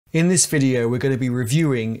In this video, we're going to be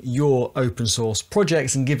reviewing your open source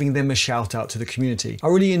projects and giving them a shout out to the community. I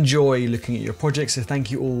really enjoy looking at your projects, so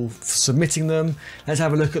thank you all for submitting them. Let's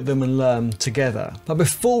have a look at them and learn together. But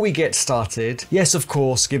before we get started, yes, of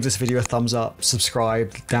course, give this video a thumbs up,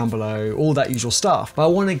 subscribe down below, all that usual stuff. But I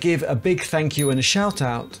want to give a big thank you and a shout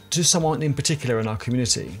out to someone in particular in our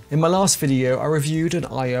community. In my last video, I reviewed an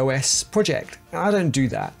iOS project. I don't do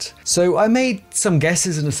that. So I made some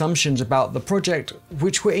guesses and assumptions about the project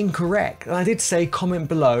which were incorrect. And I did say comment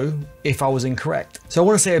below if I was incorrect. So I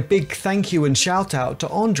want to say a big thank you and shout out to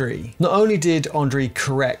Andre. Not only did Andre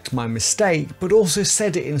correct my mistake, but also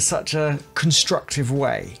said it in such a constructive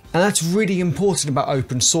way. And that's really important about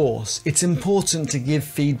open source. It's important to give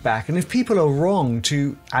feedback. And if people are wrong,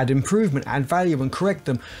 to add improvement, add value and correct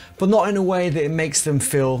them, but not in a way that it makes them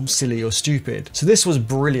feel silly or stupid. So this was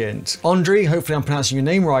brilliant. Andre, hopefully I'm pronouncing your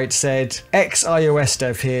name right, said, ex-iOS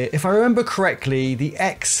dev here. If I remember correctly, the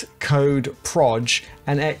Xcode proj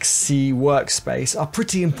and XC workspace are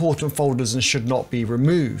pretty important folders and should not be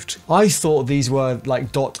removed. I thought these were like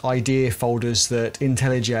 .idea folders that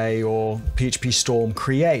IntelliJ or PHP Storm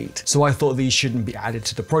create, so I thought these shouldn't be added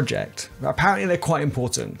to the project. But apparently they're quite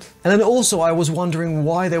important. And then also I was wondering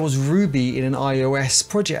why there was Ruby in an iOS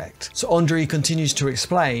project. So Andre continues to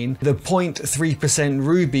explain the 0.3%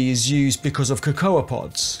 Ruby is used because of cocoa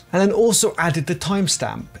pods. And then also added the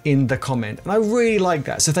timestamp in the comment. And I really like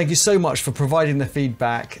that. So thank you so much for providing the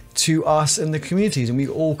feedback to us and the communities, and we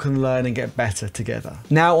all can learn and get better together.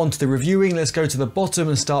 Now onto the reviewing. Let's go to the bottom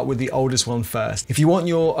and start with the oldest one first. If you want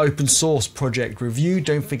your open source project reviewed,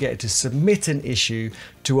 don't forget to submit an issue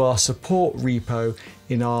to our support repo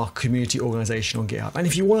in our community organization on GitHub. And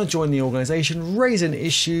if you want to join the organization, raise an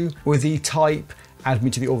issue with the type add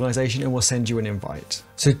me to the organization and we'll send you an invite.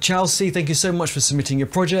 So Chelsea, thank you so much for submitting your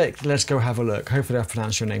project. Let's go have a look. Hopefully I've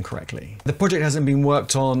pronounced your name correctly. The project hasn't been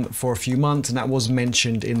worked on for a few months and that was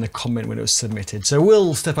mentioned in the comment when it was submitted. So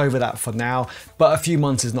we'll step over that for now, but a few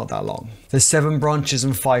months is not that long. There's 7 branches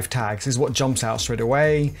and 5 tags is what jumps out straight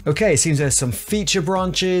away. Okay, it seems there's some feature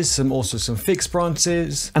branches, also some fixed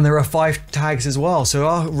branches, and there are 5 tags as well. So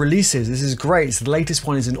our releases, this is great. So the latest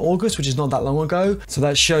one is in August, which is not that long ago. So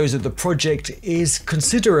that shows that the project is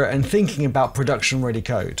considerate and thinking about production ready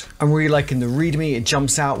code. I'm really liking the README, it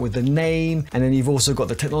jumps out with the name, and then you've also got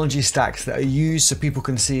the technology stacks that are used so people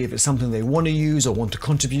can see if it's something they want to use or want to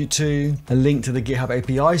contribute to. A link to the GitHub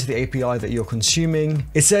API, so the API that you're consuming.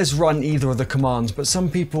 It says run either of the commands, but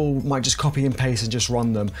some people might just copy and paste and just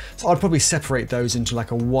run them. So I'd probably separate those into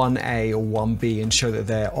like a 1A or 1B and show that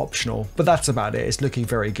they're optional, but that's about it. It's looking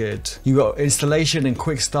very good. You've got installation and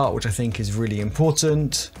quick start, which I think is really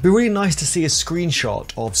important. It'd be really nice to see a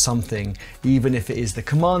screenshot of something, even if it is the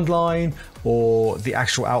command line or the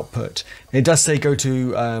actual output. It does say go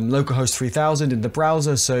to localhost 3000 in the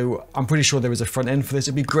browser, so I'm pretty sure there is a front end for this.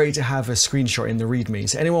 It'd be great to have a screenshot in the README.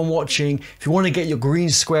 So anyone watching, if you want to get your green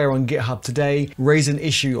square on GitHub today, raise an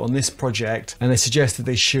issue on this project, and they suggest that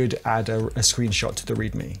they should add a screenshot to the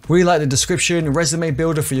README. Really like the description, resume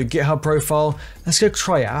builder for your GitHub profile. Let's go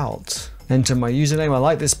try it out. Enter my username. I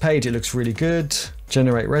like this page, it looks really good.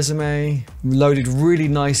 Generate resume, loaded really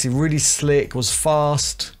nicely, really slick, was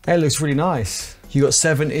fast. It looks really nice. You got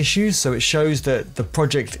 7 issues, so it shows that the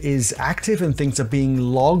project is active and things are being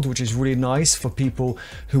logged, which is really nice for people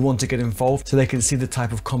who want to get involved so they can see the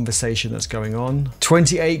type of conversation that's going on.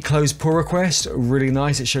 28 closed pull requests, really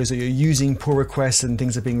nice. It shows that you're using pull requests and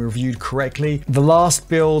things are being reviewed correctly. The last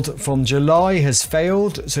build from July has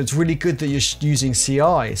failed, so it's really good that you're using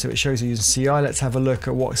CI. So it shows you're using CI. Let's have a look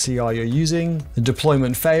at what CI you're using. The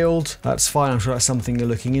deployment failed. That's fine. I'm sure that's something you're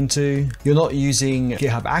looking into. You're not using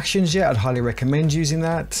GitHub Actions yet. I'd highly recommend using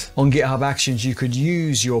that. On GitHub Actions, you could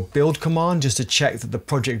use your build command just to check that the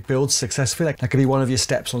project builds successfully. That could be one of your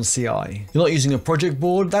steps on CI. You're not using a project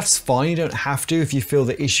board. That's fine. You don't have to. If you feel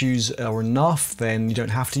the issues are enough, then you don't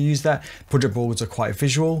have to use that. Project boards are quite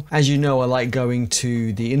visual. As you know, I like going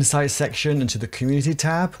to the Insights section and to the Community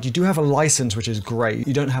tab. You do have a license, which is great.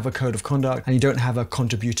 You don't have a code of conduct and you don't have a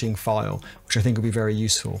contributing file, which I think will be very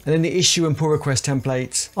useful. And then the issue and pull request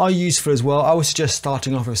templates are useful as well. I would suggest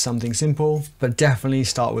starting off with something simple, but definitely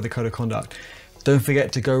start with the code of conduct. Don't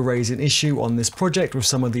forget to go raise an issue on this project with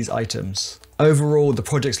some of these items. Overall, the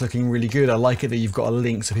project's looking really good. I like it that you've got a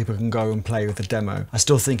link so people can go and play with the demo. I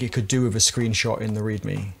still think it could do with a screenshot in the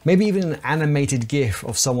README. Maybe even an animated GIF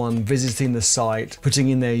of someone visiting the site, putting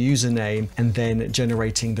in their username, and then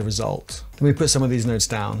generating the result. Let me put some of these notes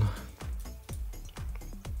down.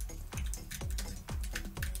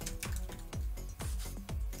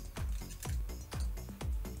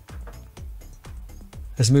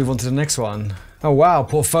 Let's move on to the next one. Oh wow,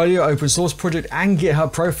 portfolio, open source project, and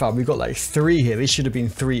GitHub profile. We've got like 3 here. These should have been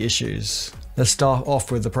 3 issues. Let's start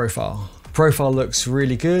off with the profile. Profile looks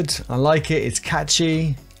really good. I like it, it's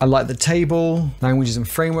catchy. I like the table, languages and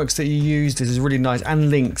frameworks that you use. This is really nice, and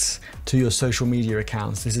links to your social media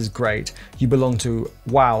accounts. This is great. You belong to,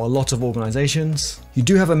 wow, a lot of organizations. You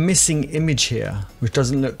do have a missing image here, which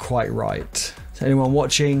doesn't look quite right. So anyone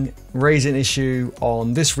watching, raise an issue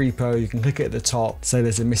on this repo. You can click it at the top, say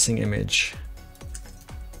there's a missing image.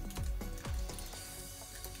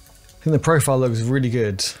 I think the profile looks really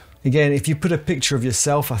good. Again, if you put a picture of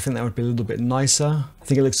yourself, I think that would be a little bit nicer. I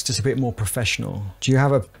think it looks just a bit more professional. Do you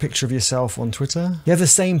have a picture of yourself on Twitter? You have the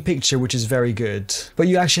same picture, which is very good, but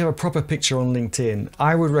you actually have a proper picture on LinkedIn.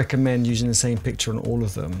 I would recommend using the same picture on all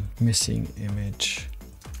of them. Missing image.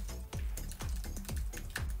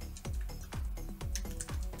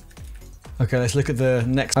 Okay, let's look at the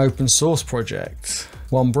next open source project.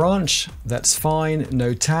 1 branch, that's fine.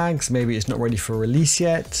 No tags, maybe it's not ready for release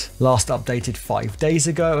yet. Last updated 5 days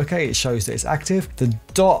ago. Okay, it shows that it's active. The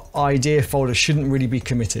 .idea folder shouldn't really be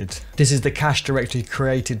committed. This is the cache directory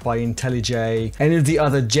created by IntelliJ. Any of the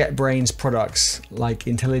other JetBrains products like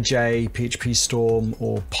IntelliJ, PHP Storm,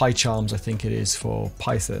 or PyCharms, I think it is for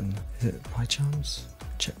Python. Is it PyCharms?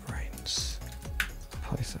 JetBrains,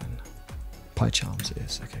 Python. PyCharms it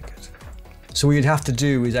is, okay, good. So what you'd have to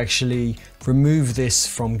do is actually remove this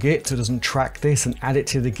from Git so it doesn't track this, and add it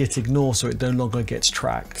to the git ignore so it no longer gets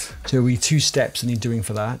tracked. So it'll be 2 steps that you're doing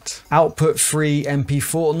for that. Output free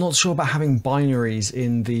MP4. I'm not sure about having binaries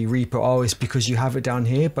in the repo. Oh, it's because you have it down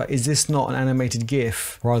here, but is this not an animated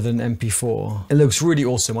GIF rather than MP4? It looks really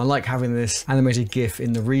awesome. I like having this animated GIF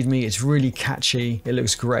in the README. It's really catchy. It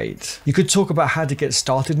looks great. You could talk about how to get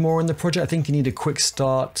started more in the project. I think you need a quick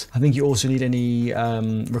start. I think you also need any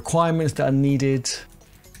requirements that are needed.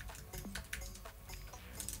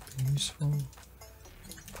 Useful.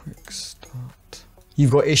 Quick start.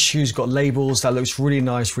 You've got issues, got labels. That looks really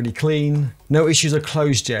nice, really clean. No issues are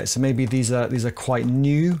closed yet, so maybe these are quite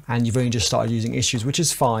new and you've only just started using issues, which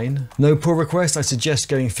is fine. No pull requests. I suggest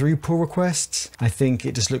going through pull requests. I think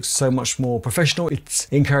it just looks so much more professional. It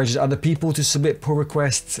encourages other people to submit pull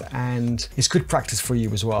requests, and it's good practice for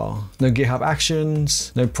you as well. No GitHub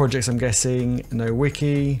actions, no projects, I'm guessing, no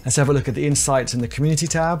wiki. Let's have a look at the insights in the community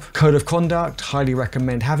tab. Code of conduct, highly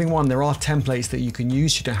recommend having one. There are templates that you can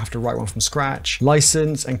use. You don't have to write one from scratch.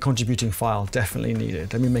 License and contributing file, definitely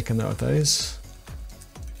needed. Let me make a note of those.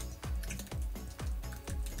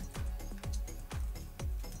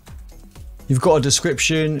 You've got a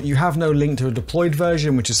description, you have no link to a deployed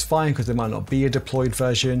version, which is fine because there might not be a deployed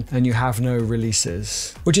version, and you have no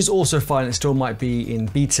releases, which is also fine. It still might be in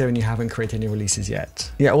beta and you haven't created any releases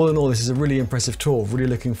yet. Yeah, all in all, this is a really impressive tool. Really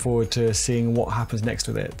looking forward to seeing what happens next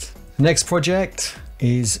with it. The next project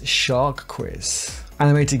is Shark Quiz.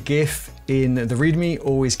 Animated GIF in the README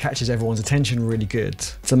always catches everyone's attention really good.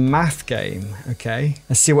 It's a math game, okay?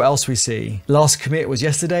 Let's see what else we see. Last commit was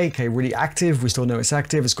yesterday, okay, really active. We still know it's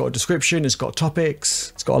active. It's got a description, it's got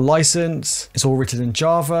topics, it's got a license, it's all written in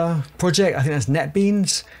Java. Project, I think that's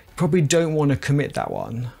NetBeans. Probably don't want to commit that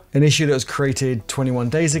one. An issue that was created 21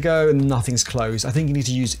 days ago and nothing's closed. I think you need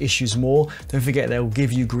to use issues more. Don't forget they'll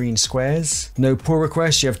give you green squares. No pull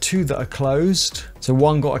requests, you have 2 that are closed. So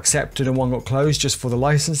 1 got accepted and 1 got closed just for the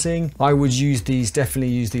licensing. I would use these, definitely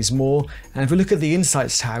use these more. And if we look at the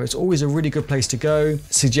insights tab, it's always a really good place to go.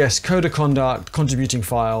 Suggest code of conduct, contributing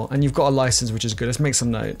file, and you've got a license, which is good. Let's make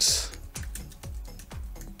some notes.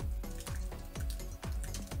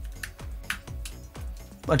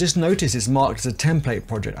 I just noticed it's marked as a template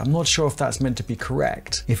project. I'm not sure if that's meant to be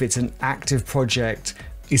correct. If it's an active project,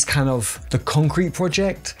 is kind of the concrete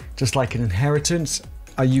project, just like an inheritance.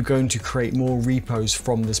 Are you going to create more repos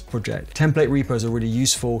from this project? Template repos are really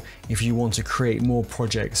useful if you want to create more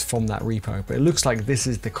projects from that repo, but it looks like this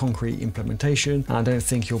is the concrete implementation, and I don't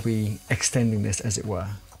think you'll be extending this, as it were.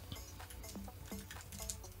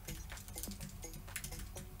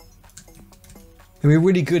 It'd be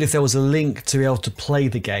really good if there was a link to be able to play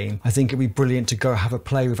the game. I think it'd be brilliant to go have a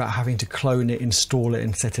play without having to clone it, install it,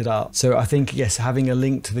 and set it up. So I think, yes, having a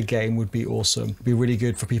link to the game would be awesome. It'd be really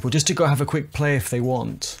good for people just to go have a quick play if they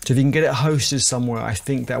want. So if you can get it hosted somewhere, I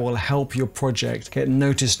think that will help your project get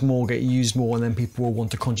noticed more, get used more, and then people will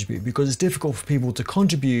want to contribute, because it's difficult for people to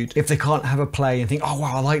contribute if they can't have a play and think, oh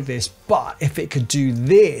wow, I like this, but if it could do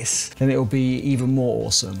this, then it will be even more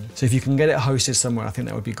awesome. So if you can get it hosted somewhere, I think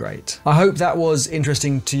that would be great. I hope that was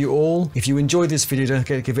interesting to you all. If you enjoyed this video, don't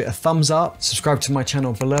forget to give it a thumbs up, subscribe to my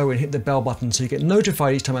channel below and hit the bell button so you get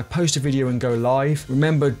notified each time I post a video and go live.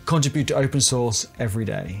 Remember, contribute to open source every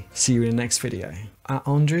day. See you in the next video.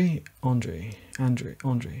 Andre, on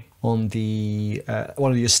the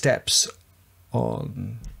one of your steps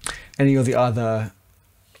on any of the other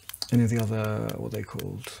what are they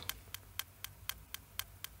called?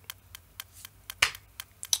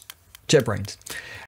 JetBrains.